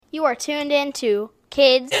You are tuned in to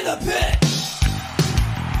Kids in the Pit.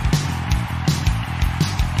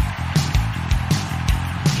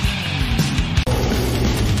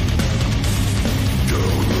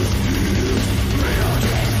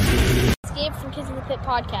 It's Gabe from Kids in the Pit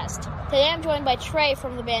podcast. Today I'm joined by Trey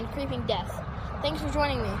from the band Creeping Death. Thanks for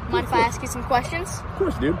joining me. Mind if I ask you some questions? Of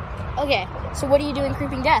course, dude. Okay, so what do you do in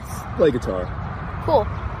Creeping Death? Play guitar. Cool.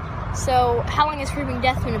 So, how long has Creeping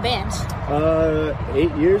Death been a band? 8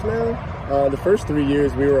 years now. The first 3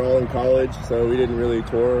 years we were all in college, so we didn't really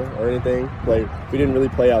tour or anything. We didn't really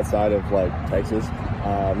play outside of Texas.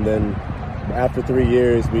 Then after 3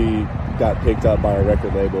 years, we got picked up by a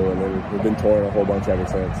record label, and then we've been touring a whole bunch ever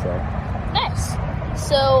since. So nice.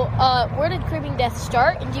 So, where did Creeping Death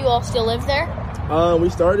start, and do you all still live there? We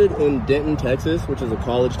started in Denton, Texas, which is a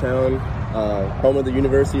college town, home of the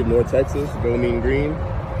University of North Texas. Go Mean Green.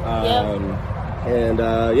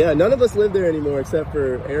 None of us live there anymore except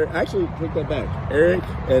for Eric. Actually, take that back. Eric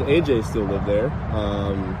and AJ still live there.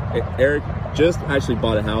 Eric just actually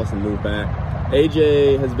bought a house and moved back.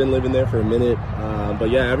 AJ has been living there for a minute, but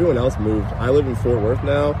yeah, everyone else moved. I live in Fort Worth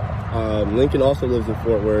now. Lincoln also lives in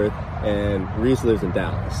Fort Worth, and Reese lives in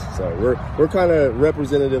Dallas. So we're kind of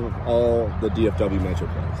representative of all the DFW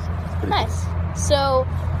metroplex. Nice. Cool. So,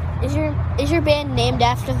 is your band named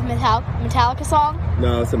after the Metallica song?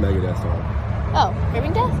 No, it's a Megadeth song. Oh,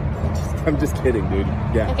 Creeping Death? I'm just kidding, dude.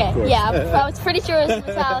 Yeah. Okay. Yeah, I was pretty sure it was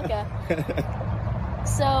Metallica.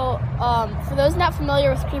 So, for those not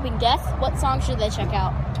familiar with Creeping Death, what song should they check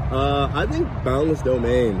out? I think Boundless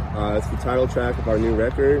Domain. It's the title track of our new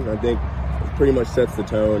record. I think it pretty much sets the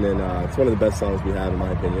tone, and it's one of the best songs we have, in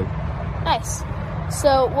my opinion. Nice.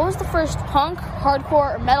 So, what was the first punk,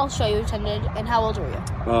 hardcore, or metal show you attended, and how old were you?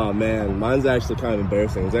 Oh, man. Mine's actually kind of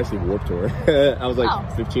embarrassing. It was actually Warped Tour. I was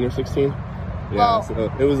 15 or 16. Yeah, well, so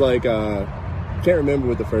it was I can't remember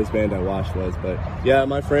what the first band I watched was, but yeah,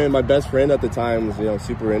 my best friend at the time was,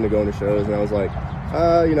 super into going to shows, and I was like,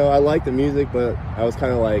 I like the music, but I was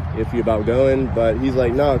kind of iffy about going, but he's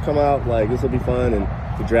like, no, come out, this will be fun, and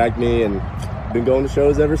he dragged me, and been going to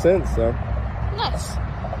shows ever since, so. Nice.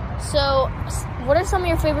 So, what are some of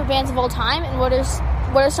your favorite bands of all time, and what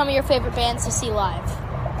are some of your favorite bands to see live?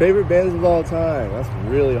 Favorite bands of all time? That's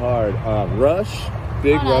really hard. Rush.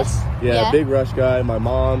 Big Rush. Yeah, big Rush guy. My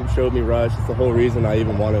mom showed me Rush. It's the whole reason I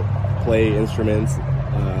even want to play instruments.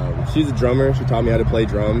 She's a drummer. She taught me how to play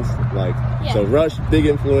drums. So Rush, big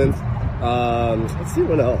influence. Let's see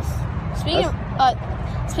what else.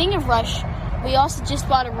 Speaking of Rush, we also just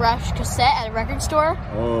bought a Rush cassette at a record store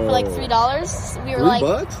for $3. We were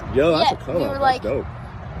 $3? Yo, that's a come up. That's dope.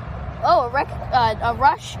 Oh, a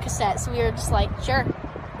Rush cassette. So we were just sure.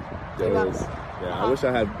 $3. Yeah, I wish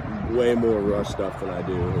I had way more Rush stuff than I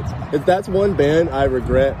do. That's one band I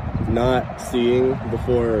regret not seeing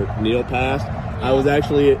before Neil passed. Yeah. I was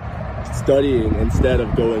actually studying instead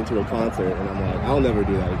of going to a concert, and I'm like, I'll never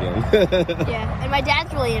do that again. Yeah, and my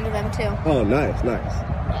dad's really into them too. Oh, nice.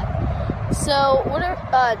 Yeah. So,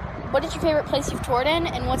 what is your favorite place you've toured in,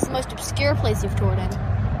 and what's the most obscure place you've toured in?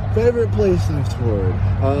 Favorite place I've toured?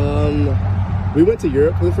 We went to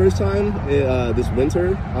Europe for the first time this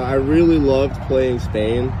winter. I really loved playing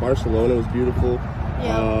Spain. Barcelona was beautiful.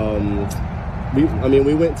 Yeah.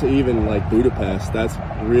 We went to even Budapest. That's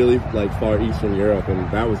really far eastern Europe, and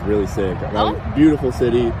that was really sick. Beautiful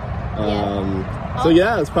city. So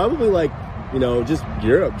yeah, it's probably just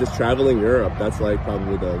Europe, just traveling Europe. That's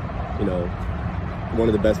probably the one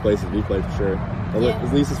of the best places we played for sure.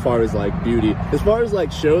 At least as far as beauty. As far as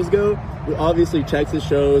shows go, obviously Texas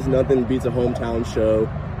shows, nothing beats a hometown show.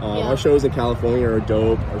 Our shows in California are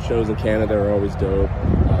dope. Our shows in Canada are always dope.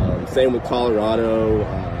 Same with Colorado.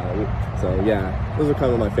 So yeah, those are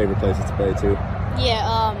kind of my favorite places to play too. Yeah,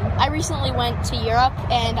 I recently went to Europe,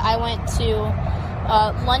 and I went to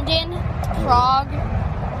London, Prague,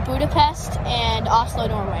 Budapest, and Oslo,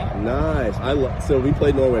 Norway. Nice. So we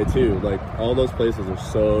played Norway too. All those places are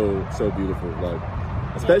so beautiful.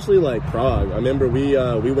 Especially Prague. I remember we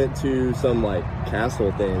went to some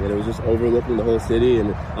castle thing, and it was just overlooking the whole city,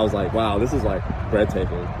 and I was like, wow, this is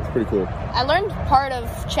breathtaking. It's pretty cool. I learned part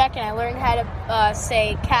of Czech, and I learned how to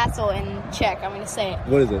say castle in Czech. I'm going to say it.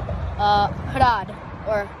 What is it? Hrad,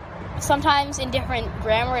 or sometimes in different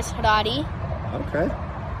grammar it's Hrady. Okay.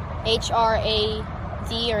 Hrad or Hrady.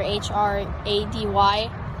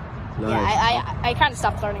 Nice. Yeah, I kind of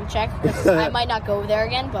stopped learning Czech because I might not go there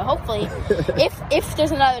again, but hopefully, if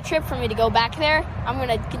there's another trip for me to go back there, I'm going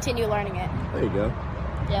to continue learning it. There you go.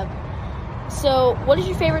 Yep. So, what is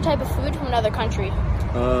your favorite type of food from another country?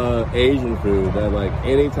 Asian food.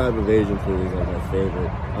 Any type of Asian food is my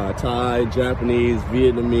favorite. Thai, Japanese,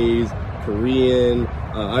 Vietnamese, Korean,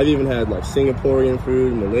 I've even had like Singaporean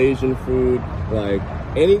food, Malaysian food, like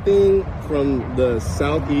anything from the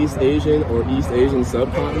Southeast Asian or East Asian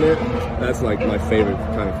subcontinent. That's like my favorite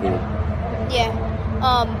kind of food. Yeah.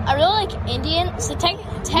 I really like Indian. So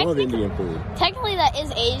I love Indian food. Technically, that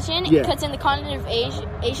is Asian Yeah. because in the continent of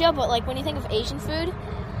Asia. But like when you think of Asian food,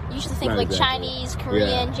 you usually think Not like exactly. Chinese,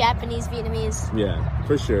 Korean, Yeah. Japanese, Vietnamese. Yeah,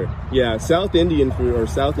 for sure. Yeah, South Indian food or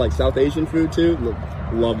South Asian food too.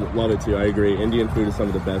 Love it too. I agree. Indian food is some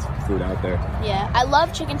of the best food out there. Yeah, I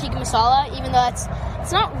love chicken tikka masala, even though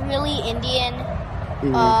it's not really Indian.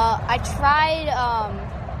 Mhm. I tried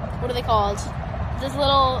what are they called? Those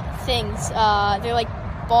little things. They're like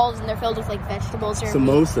balls and they're filled with like vegetables or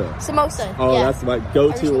Samosa. Samosa. Oh, yeah. that's my I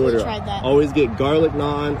go-to recently order. tried that. Always get garlic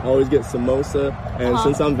naan. Always get samosa. And Uh-huh.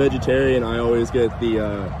 since I'm vegetarian, I always get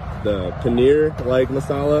the paneer like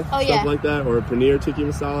masala, Oh, stuff yeah. like that, or paneer tikka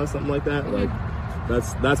masala, something like that. Mhm. Like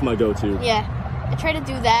that's my go-to. Yeah, I try to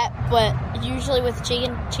do that, but usually with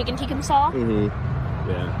chicken tikka masala.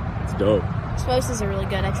 Yeah, it's dope. Samosas are really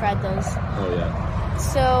good. I tried those. Oh yeah.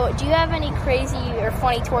 So, do you have any crazy or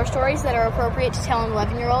funny tour stories that are appropriate to tell an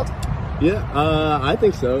 11-year-old? Yeah, I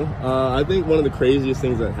think so. I think one of the craziest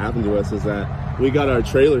things that happened to us is that we got our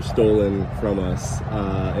trailer stolen from us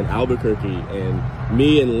in Albuquerque, and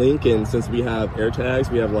me and Lincoln, since we have air tags,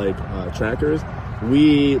 we have like trackers,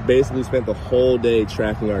 we basically spent the whole day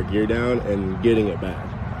tracking our gear down and getting it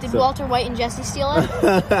back. Did Walter White and Jesse steal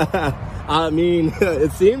it? I mean,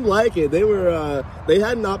 it seemed like it. They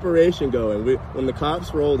had an operation going. When the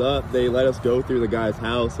cops rolled up, they let us go through the guy's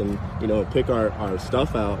house and, pick our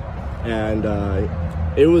stuff out. And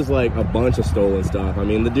it was like a bunch of stolen stuff. I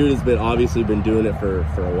mean, the dude has obviously been doing it for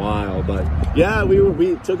a while. But yeah,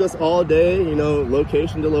 we took us all day,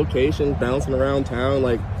 location to location, bouncing around town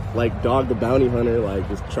like Dog the Bounty Hunter, like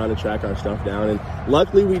just trying to track our stuff down. And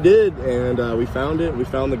luckily we did, and we found it. We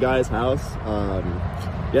found the guy's house.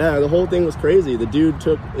 Yeah, the whole thing was crazy. The dude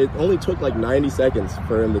it only took like 90 seconds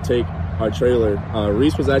for him to take our trailer.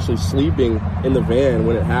 Reese was actually sleeping in the van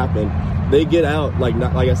when it happened. They get out, like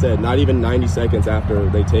I said, not even 90 seconds after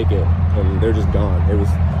they take it, and they're just gone.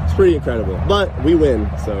 It's pretty incredible. But we win,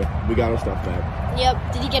 so we got our stuff back.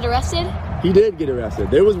 Yep. Did he get arrested? He did get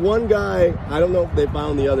arrested. There was one guy, I don't know if they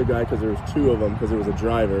found the other guy because there was two of them because there was a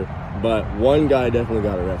driver, but one guy definitely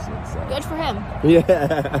got arrested. So. Good for him.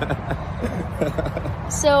 Yeah.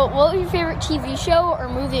 So, what was your favorite TV show or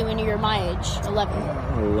movie when you were my age, 11?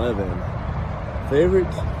 11.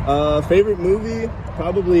 Favorite movie?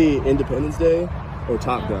 Probably Independence Day or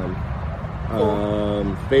Top Gun.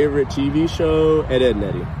 Cool. Favorite TV show? Ed, Edd n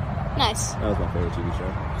Eddy. Nice. That was my favorite TV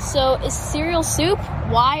show. So, is cereal soup?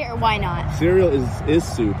 Why or why not? Cereal is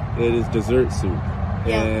soup. It is dessert soup.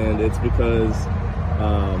 Yeah. And it's because,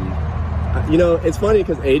 it's funny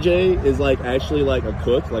because AJ is actually a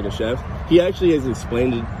cook, like a chef. He actually has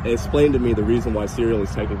explained to me the reason why cereal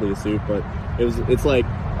is technically a soup, but it's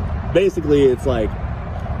basically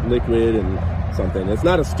liquid and something. It's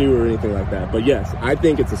not a stew or anything like that. But yes, I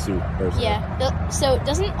think it's a soup personally. Yeah. So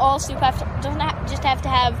doesn't all soup just have to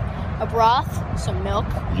have a broth, some milk?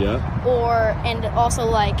 Yeah. And also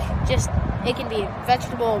it can be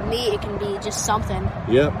vegetable, meat, it can be just something.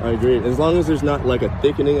 Yep, I agree. As long as there's not a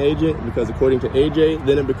thickening agent, because according to AJ,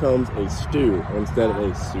 then it becomes a stew instead of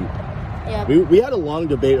a soup. Yeah. We had a long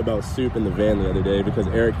debate about soup in the van the other day because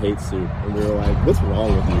Eric hates soup, and we were like, "What's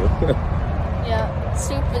wrong with you?" Yeah,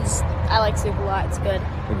 I like soup a lot. It's good.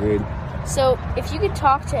 Agreed. So, if you could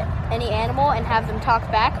talk to any animal and have them talk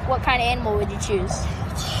back, what kind of animal would you choose?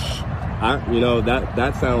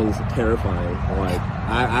 That sounds terrifying.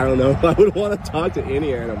 I don't know if I would want to talk to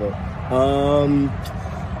any animal. I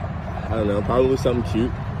don't know, probably something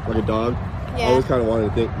cute, like a dog. Yeah. I always kind of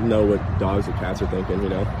wanted to know what dogs or cats are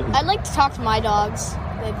thinking, I'd like to talk to my dogs.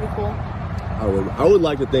 That'd be cool. I would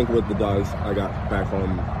like to think what the dogs I got back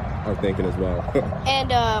home are thinking as well. And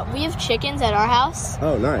we have chickens at our house.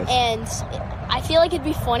 Oh, nice. And I feel like it'd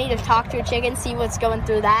be funny to talk to a chicken, see what's going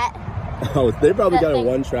through that. Oh, they probably That got thing. a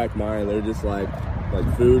one-track mind. They're just like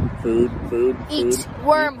food. Eat,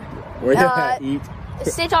 worm, Eat.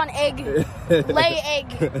 sit on egg, lay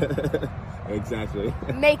egg, Exactly.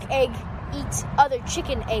 make egg, eat other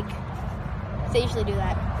chicken egg. They usually do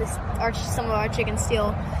that. Some of our chickens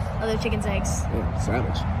steal other chickens' eggs. Oh,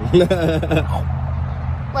 savage.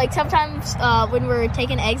 Sometimes when we're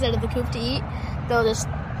taking eggs out of the coop to eat, they'll just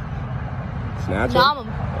Snatch nom them?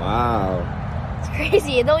 them. Wow. It's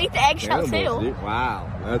crazy. And they'll eat the eggshell Cannibals, too. dude. Wow.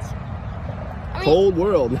 That's I mean, cold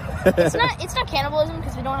world. it's not cannibalism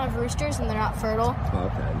because we don't have roosters and they're not fertile.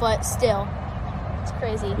 Okay. But still, it's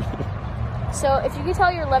crazy. So if you could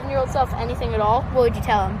tell your 11-year-old self anything at all, what would you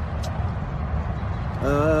tell him?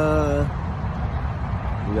 I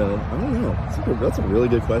don't know. That's a really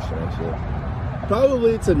good question, actually.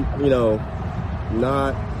 Probably to,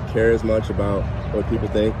 not care as much about what people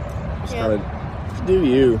think. Just kind of do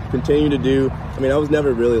you. Continue to do. I mean, I was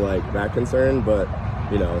never really, that concerned, but,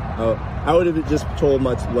 I would have just told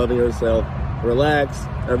much loving yourself, relax,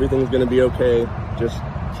 everything's going to be okay. Just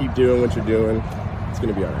keep doing what you're doing. It's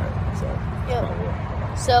going to be all right. So,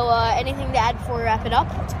 So, anything to add before we wrap it up?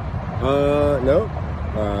 No.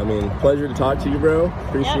 Pleasure to talk to you, bro.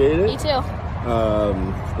 Appreciate it. Me too.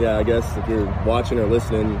 I guess if you're watching or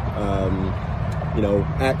listening,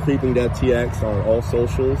 at Creeping Death TX on all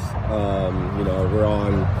socials. We're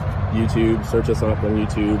on YouTube. Search us up on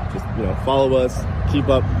YouTube. Just, follow us. Keep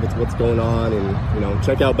up with what's going on, and,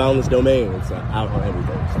 check out Boundless Domain. It's out on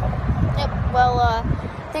everything. So. Yep. Well,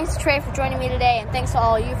 thanks to Trey for joining me today, and thanks to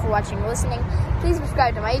all of you for watching and listening. Please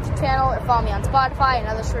subscribe to my YouTube channel or follow me on Spotify and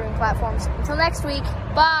other streaming platforms. Until next week,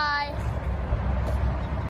 bye!